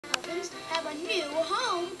puffins have a new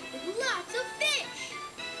home with lots of fish.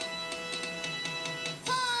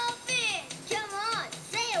 Puffins! Come on,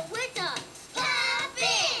 say it with us.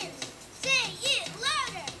 Puffins! Say it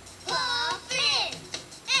louder. Puffins!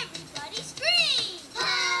 Everybody scream.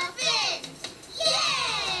 Puffins!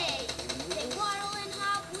 Yay! They waddle and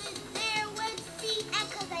hop with their web feet.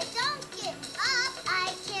 And 'cause I don't get up,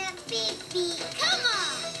 I can't be beat. Come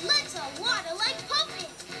on, let's all waddle like puffins.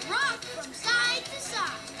 Rock from side to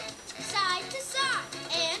side, side to side,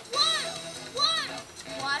 and waddle, waddle,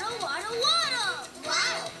 waddle, waddle, waddle.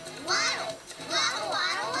 Waddle, waddle, waddle,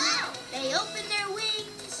 waddle, waddle. They open their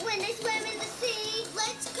wings when they swim in the sea.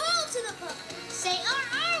 Let's call to the puffins. Say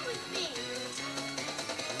R with me.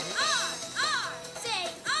 R. Say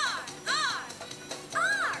R. R.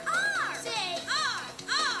 Say R.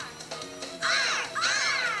 R.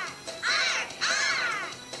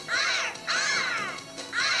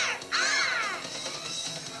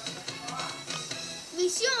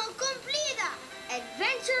 Mission cumplida.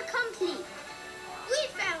 Adventure complete. We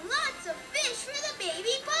found lots of fish for the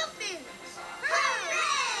baby puffins.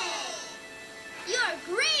 Hooray! You're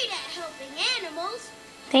great at helping animals.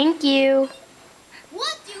 Thank you.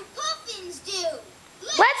 What do puffins do?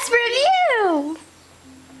 Let's review.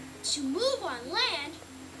 To move on land,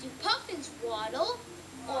 do puffins waddle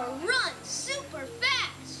or run super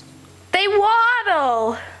fast? They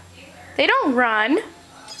waddle. They don't run.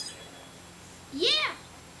 Yeah,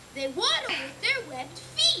 they waddle with their webbed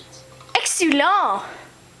feet. Excellent.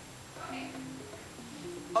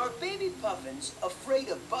 Are baby puffins afraid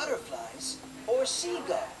of butterflies or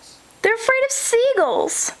seagulls? They're afraid of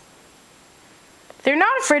seagulls. They're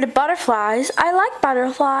not afraid of butterflies. I like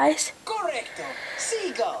butterflies. Correcto,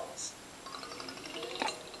 seagulls.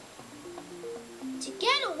 To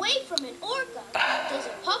get away from an orca, does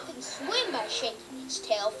a puffin swim by shaking its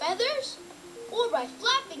tail feathers or by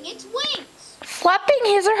flapping its wings? Flapping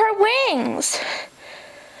his or her wings.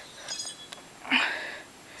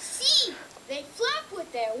 See, they flap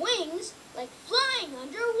with their wings like flying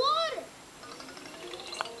underwater.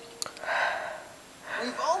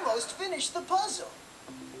 We've almost finished the puzzle.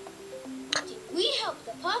 Did we help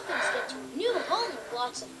the puffins get to a new home with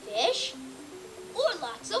lots of fish or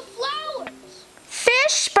lots of flowers?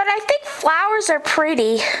 Fish, but I think flowers are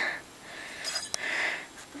pretty.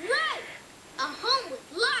 Right! A home with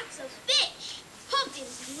lots of fish.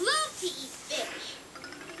 Puffins love to eat fish.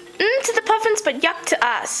 To the puffins, but yuck to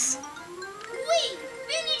us. We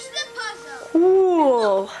finished the puzzle.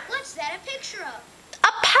 Ooh. What's that a picture of?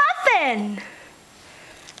 A puffin.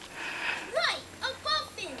 Right, a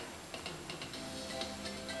puffin.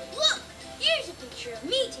 Look, here's a picture of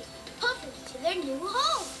me taking puffins to their new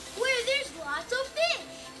home, where there's lots of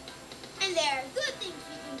fish. And there are good things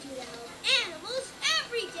we can do to help animals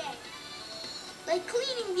every day. Like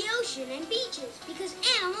cleaning the ocean and beaches, because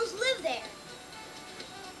animals live there.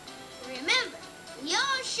 Remember, we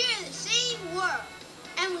all share the same world,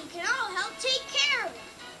 and we can all help take care of it.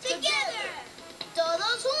 Together!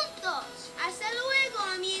 Todos juntos! Hasta luego,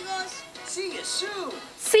 amigos! See you soon.